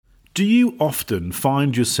Do you often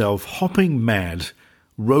find yourself hopping mad,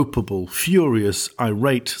 ropeable, furious,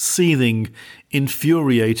 irate, seething,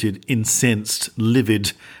 infuriated, incensed,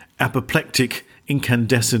 livid, apoplectic,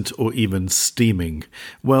 incandescent, or even steaming?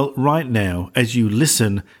 Well, right now, as you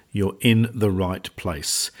listen, you're in the right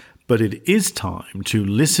place. But it is time to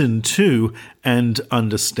listen to and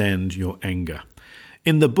understand your anger.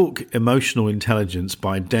 In the book Emotional Intelligence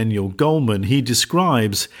by Daniel Goleman, he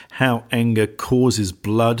describes how anger causes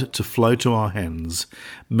blood to flow to our hands,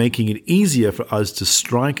 making it easier for us to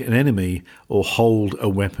strike an enemy or hold a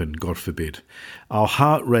weapon, God forbid. Our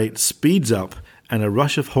heart rate speeds up and a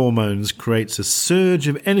rush of hormones creates a surge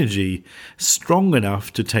of energy strong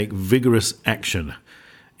enough to take vigorous action.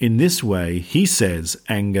 In this way, he says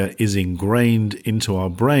anger is ingrained into our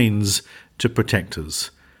brains to protect us.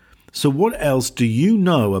 So what else do you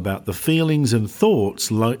know about the feelings and thoughts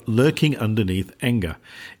lurking underneath anger?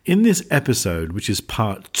 In this episode, which is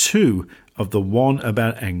part 2 of the one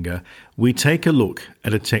about anger, we take a look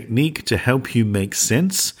at a technique to help you make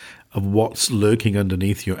sense of what's lurking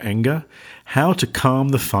underneath your anger, how to calm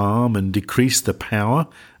the farm and decrease the power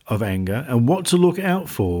of anger, and what to look out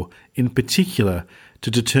for in particular to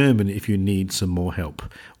determine if you need some more help.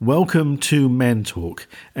 Welcome to Man Talk,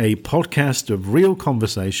 a podcast of real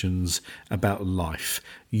conversations about life,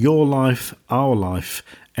 your life, our life,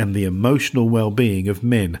 and the emotional well-being of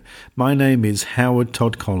men. My name is Howard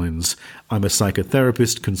Todd Collins. I'm a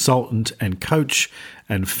psychotherapist, consultant, and coach,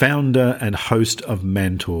 and founder and host of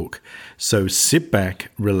Man Talk. So sit back,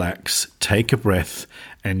 relax, take a breath,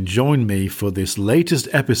 and join me for this latest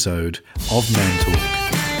episode of Man Talk.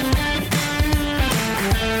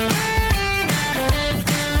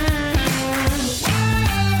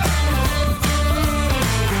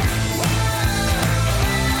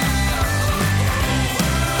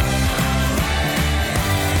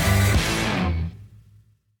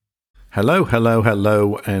 Hello,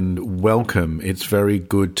 and welcome. It's very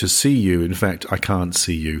good to see you. In fact, I can't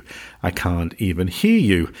see you. I can't even hear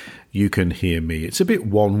you. You can hear me. It's a bit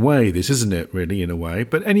one way, this, isn't it, really, in a way?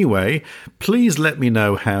 But anyway, please let me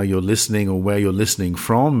know how you're listening or where you're listening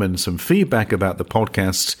from, and some feedback about the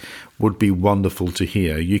podcast would be wonderful to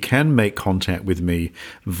hear. You can make contact with me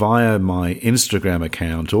via my Instagram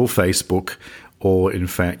account or Facebook, or in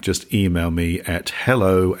fact just email me at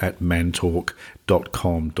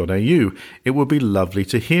hello@mantalk.com.au. It would be lovely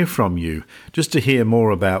to hear from you, just to hear more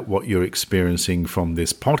about what you're experiencing from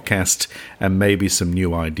this podcast and maybe some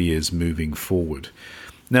new ideas moving forward.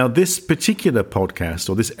 Now, this particular podcast,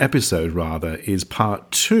 or this episode rather, is part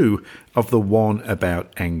 2 of the one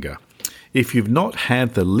about anger. If you've not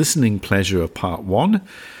had the listening pleasure of part 1,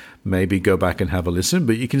 maybe go back and have a listen,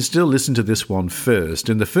 but you can still listen to this one first.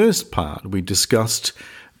 In the first part, we discussed,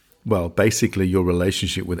 basically your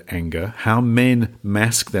relationship with anger, how men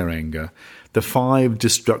mask their anger, the 5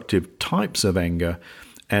 destructive types of anger,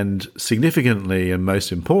 and significantly and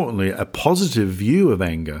most importantly, a positive view of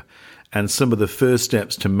anger, and some of the first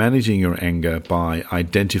steps to managing your anger by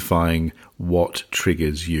identifying what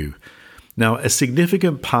triggers you. Now, a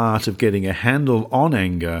significant part of getting a handle on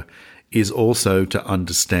anger is also to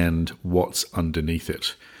understand what's underneath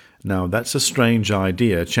it. Now, that's a strange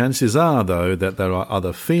idea. Chances are, though, that there are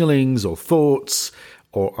other feelings or thoughts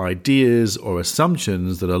or ideas or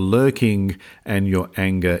assumptions that are lurking, and your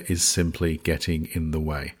anger is simply getting in the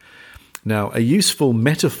way. Now, a useful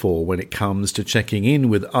metaphor when it comes to checking in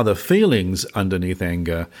with other feelings underneath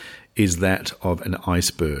anger is that of an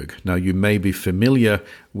iceberg. Now, you may be familiar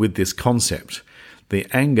with this concept. The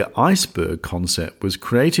anger iceberg concept was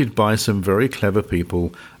created by some very clever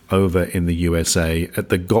people over in the USA at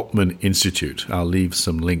the Gottman Institute. I'll leave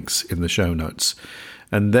some links in the show notes.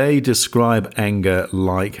 And they describe anger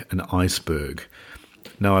like an iceberg.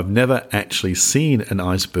 Now, I've never actually seen an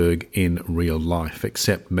iceberg in real life,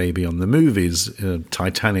 except maybe on the movies.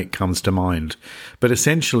 Titanic comes to mind. But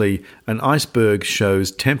essentially, an iceberg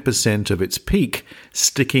shows 10% of its peak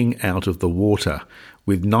sticking out of the water,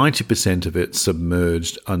 with 90% of it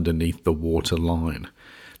submerged underneath the water line.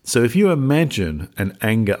 So if you imagine an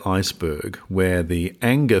anger iceberg where the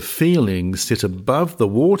anger feelings sit above the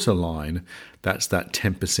water line, that's that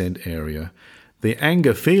 10% area, the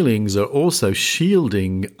anger feelings are also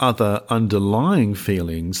shielding other underlying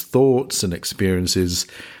feelings, thoughts and experiences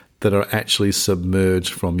that are actually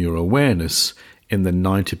submerged from your awareness in the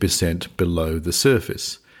 90% below the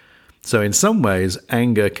surface. So in some ways,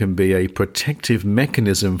 anger can be a protective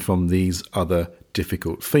mechanism from these other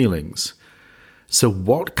difficult feelings. So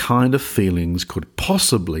what kind of feelings could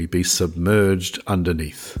possibly be submerged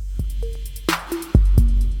underneath?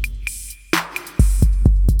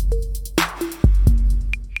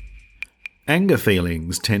 Anger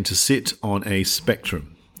feelings tend to sit on a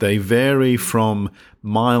spectrum. They vary from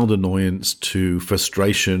mild annoyance to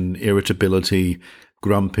frustration, irritability,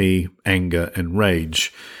 grumpy, anger, and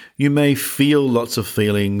rage. You may feel lots of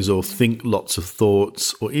feelings or think lots of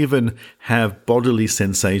thoughts or even have bodily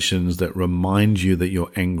sensations that remind you that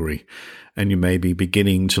you're angry, and you may be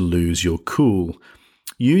beginning to lose your cool.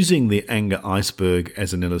 Using the anger iceberg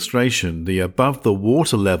as an illustration, the above the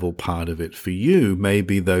water level part of it for you may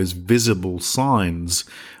be those visible signs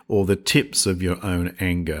or the tips of your own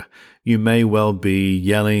anger. You may well be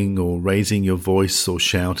yelling or raising your voice or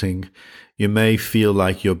shouting. You may feel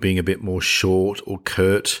like you're being a bit more short or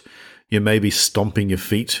curt. You may be stomping your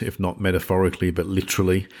feet, if not metaphorically, but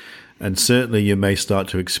literally. And certainly you may start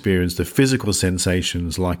to experience the physical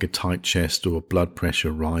sensations like a tight chest or blood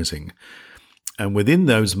pressure rising. And within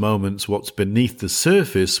those moments, what's beneath the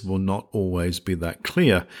surface will not always be that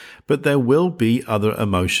clear, but there will be other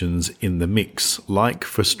emotions in the mix, like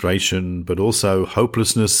frustration, but also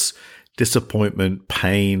hopelessness, disappointment,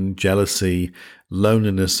 pain, jealousy,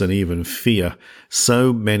 loneliness, and even fear.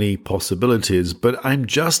 So many possibilities. But I'm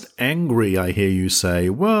just angry, I hear you say.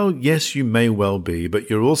 Well, yes, you may well be, but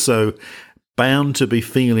you're also bound to be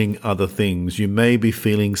feeling other things. You may be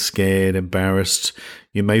feeling scared, embarrassed.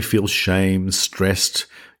 You may feel shame, stressed.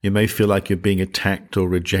 You may feel like you're being attacked or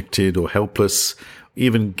rejected or helpless,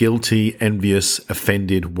 even guilty, envious,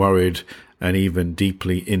 offended, worried, and even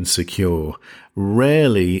deeply insecure.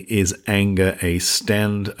 Rarely is anger a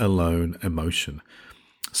stand-alone emotion.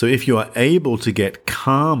 So if you are able to get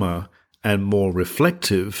calmer and more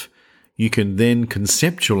reflective, you can then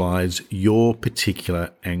conceptualize your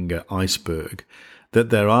particular anger iceberg,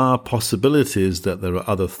 that there are possibilities that there are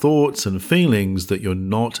other thoughts and feelings that you're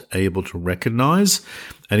not able to recognize,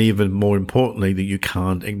 and even more importantly, that you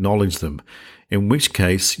can't acknowledge them, in which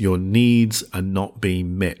case your needs are not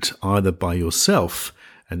being met either by yourself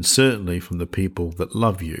and certainly from the people that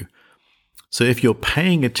love you. So if you're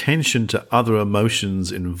paying attention to other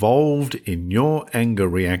emotions involved in your anger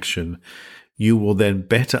reaction, you will then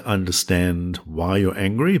better understand why you're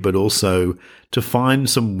angry, but also to find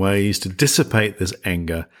some ways to dissipate this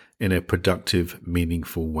anger in a productive,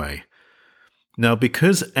 meaningful way. Now,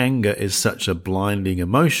 because anger is such a blinding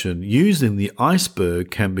emotion, using the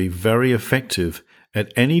iceberg can be very effective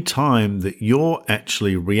at any time that you're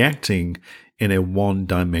actually reacting in a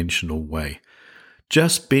one-dimensional way.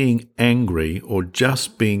 Just being angry or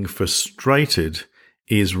just being frustrated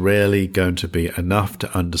is rarely going to be enough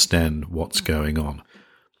to understand what's going on.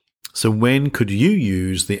 So when could you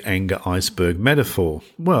use the anger iceberg metaphor?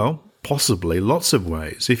 Well, possibly lots of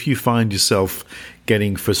ways. If you find yourself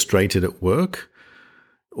getting frustrated at work,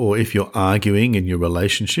 or if you're arguing in your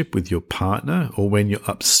relationship with your partner, or when you're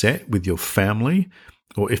upset with your family,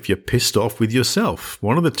 or if you're pissed off with yourself,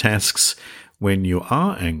 one of the tasks when you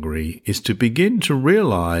are angry is to begin to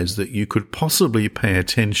realize that you could possibly pay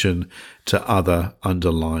attention to other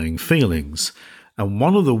underlying feelings. And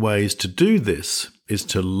one of the ways to do this is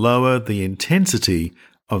to lower the intensity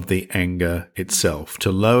of the anger itself,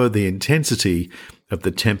 to lower the intensity of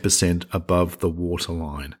the 10% above the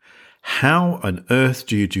waterline. How on earth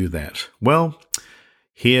do you do that? Well,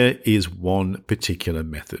 here is one particular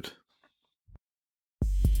method.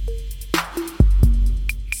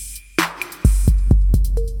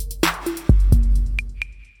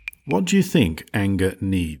 What do you think anger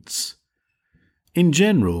needs? In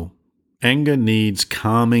general, anger needs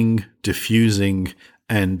calming, diffusing,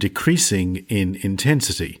 and decreasing in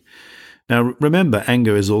intensity. Now, remember,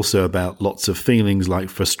 anger is also about lots of feelings like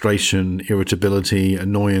frustration, irritability,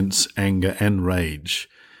 annoyance, anger, and rage.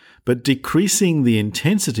 But decreasing the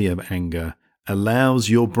intensity of anger allows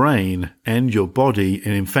your brain and your body,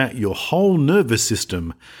 and in fact your whole nervous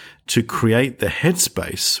system, to create the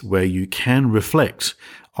headspace where you can reflect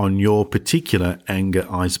on your particular anger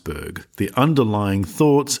iceberg, the underlying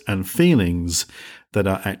thoughts and feelings that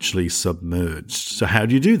are actually submerged. So how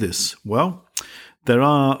do you do this? Well, there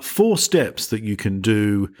are 4 steps that you can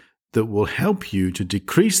do that will help you to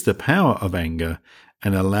decrease the power of anger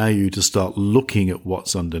and allow you to start looking at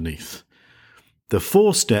what's underneath. The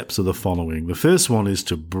 4 steps are the following. The first one is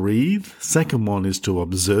to breathe. Second one is to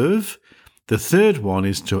observe. The third one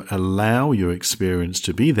is to allow your experience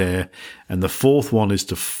to be there. And the fourth one is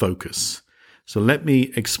to focus. So let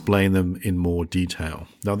me explain them in more detail.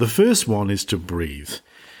 Now, the first one is to breathe.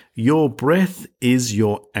 Your breath is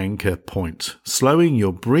your anchor point. Slowing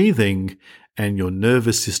your breathing and your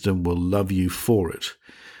nervous system will love you for it.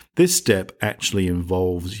 This step actually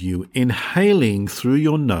involves you inhaling through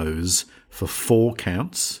your nose for 4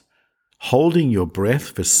 counts, holding your breath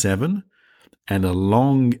for 7, and a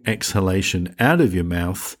long exhalation out of your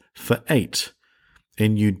mouth for 8.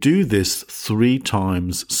 And you do this 3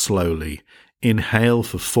 times slowly. Inhale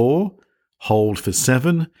for 4, hold for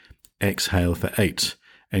 7, exhale for 8.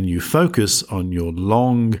 And you focus on your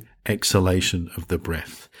long exhalation of the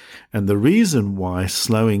breath. And the reason why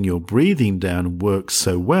slowing your breathing down works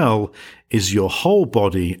so well is your whole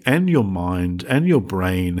body and your mind and your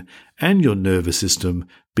brain and your nervous system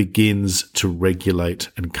begins to regulate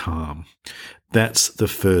and calm. That's the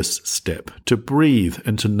first step, to breathe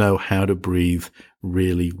and to know how to breathe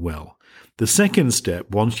really well. The second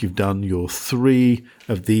step, once you've done your 3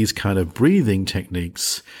 of these kind of breathing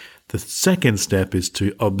techniques, the second step is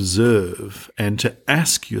to observe and to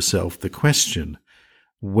ask yourself the question,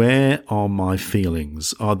 where are my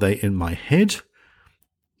feelings? Are they in my head?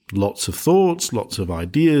 Lots of thoughts, lots of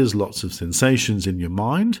ideas, lots of sensations in your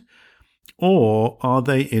mind? Or are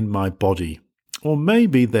they in my body? Or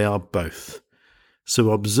maybe they are both.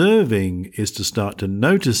 So observing is to start to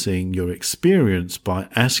noticing your experience by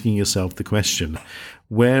asking yourself the question,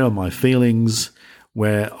 where are my feelings?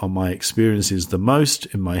 Where are my experiences the most,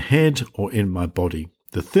 in my head or in my body?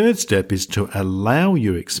 The third step is to allow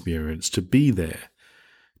your experience to be there,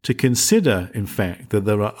 to consider, in fact, that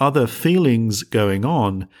there are other feelings going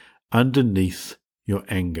on underneath your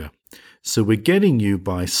anger. So we're getting you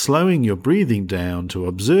by slowing your breathing down to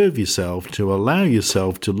observe yourself, to allow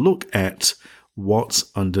yourself to look at what's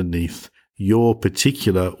underneath your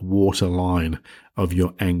particular waterline of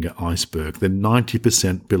your anger iceberg, the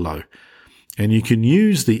 90% below. And you can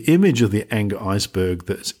use the image of the anger iceberg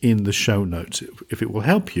that's in the show notes if it will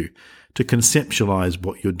help you to conceptualize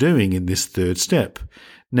what you're doing in this third step.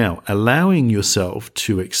 Now, allowing yourself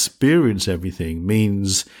to experience everything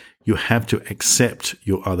means you have to accept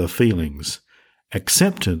your other feelings.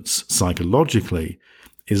 Acceptance, psychologically,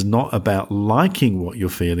 is not about liking what you're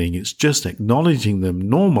feeling. It's just acknowledging them,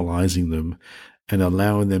 normalizing them, and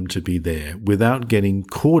allowing them to be there without getting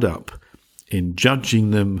caught up in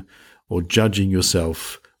judging them or judging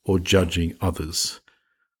yourself or judging others.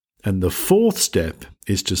 And the fourth step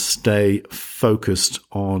is to stay focused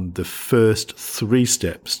on the first 3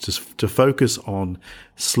 steps, to focus on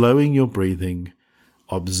slowing your breathing,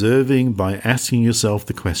 observing by asking yourself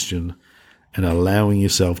the question, and allowing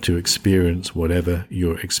yourself to experience whatever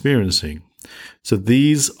you're experiencing. So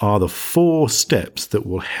these are the 4 steps that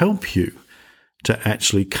will help you to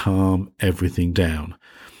actually calm everything down.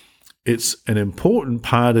 It's an important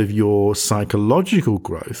part of your psychological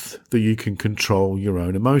growth that you can control your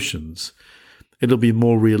own emotions. It'll be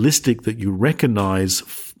more realistic that you recognize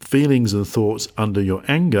feelings and thoughts under your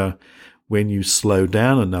anger when you slow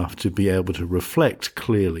down enough to be able to reflect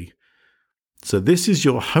clearly. So this is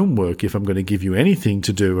your homework if I'm going to give you anything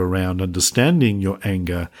to do around understanding your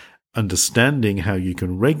anger, understanding how you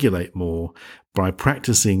can regulate more by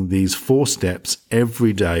practicing these 4 steps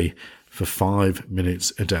every day for 5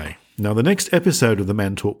 minutes a day. Now, the next episode of the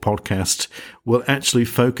Man Talk podcast will actually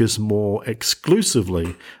focus more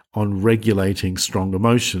exclusively on regulating strong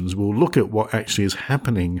emotions. We'll look at what actually is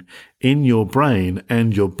happening in your brain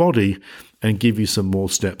and your body and give you some more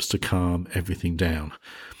steps to calm everything down.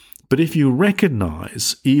 But if you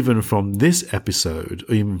recognize, even from this episode,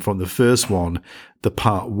 or even from the first one, the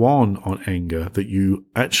part 1 on anger, that you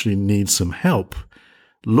actually need some help,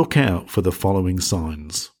 look out for the following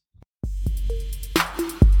signs.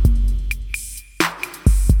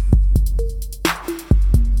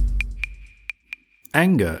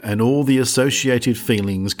 Anger and all the associated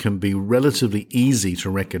feelings can be relatively easy to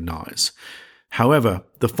recognize. However,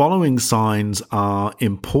 the following signs are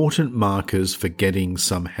important markers for getting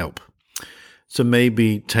some help. So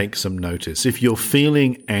maybe take some notice. If you're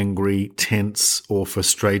feeling angry, tense, or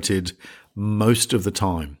frustrated most of the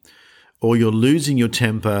time, or you're losing your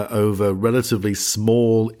temper over relatively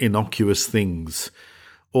small, innocuous things,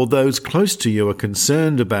 or those close to you are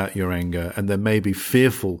concerned about your anger and they may be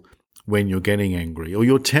fearful when you're getting angry, or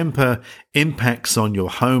your temper impacts on your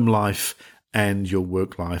home life and your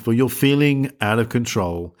work life, or you're feeling out of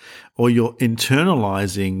control, or you're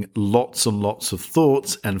internalizing lots and lots of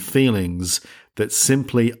thoughts and feelings that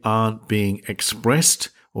simply aren't being expressed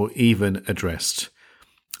or even addressed,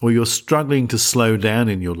 or you're struggling to slow down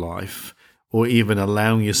in your life, or even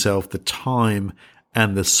allowing yourself the time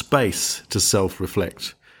and the space to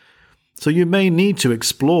self-reflect. So you may need to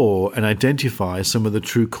explore and identify some of the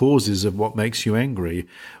true causes of what makes you angry.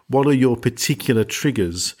 What are your particular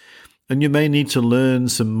triggers? And you may need to learn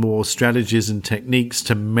some more strategies and techniques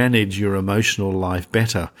to manage your emotional life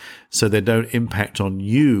better so they don't impact on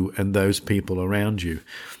you and those people around you,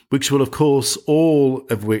 which will, of course, all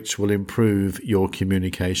of which will improve your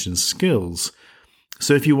communication skills.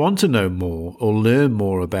 So if you want to know more or learn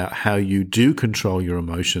more about how you do control your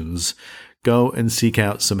emotions, go and seek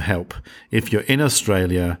out some help. If you're in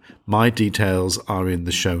Australia, my details are in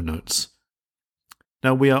the show notes.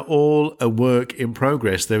 Now, we are all a work in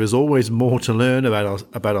progress. There is always more to learn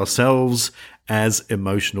about ourselves as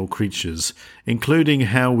emotional creatures, including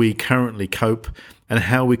how we currently cope and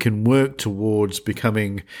how we can work towards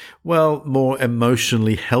becoming, more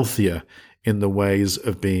emotionally healthier in the ways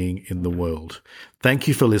of being in the world. Thank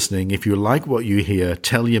you for listening. If you like what you hear,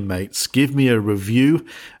 tell your mates, give me a review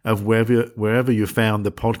of wherever you found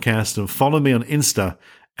the podcast, and follow me on Insta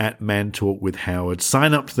at Man Talk with Howard.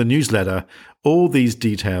 Sign up to the newsletter. All these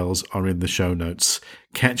details are in the show notes.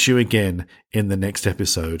 Catch you again in the next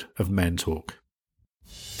episode of Man Talk.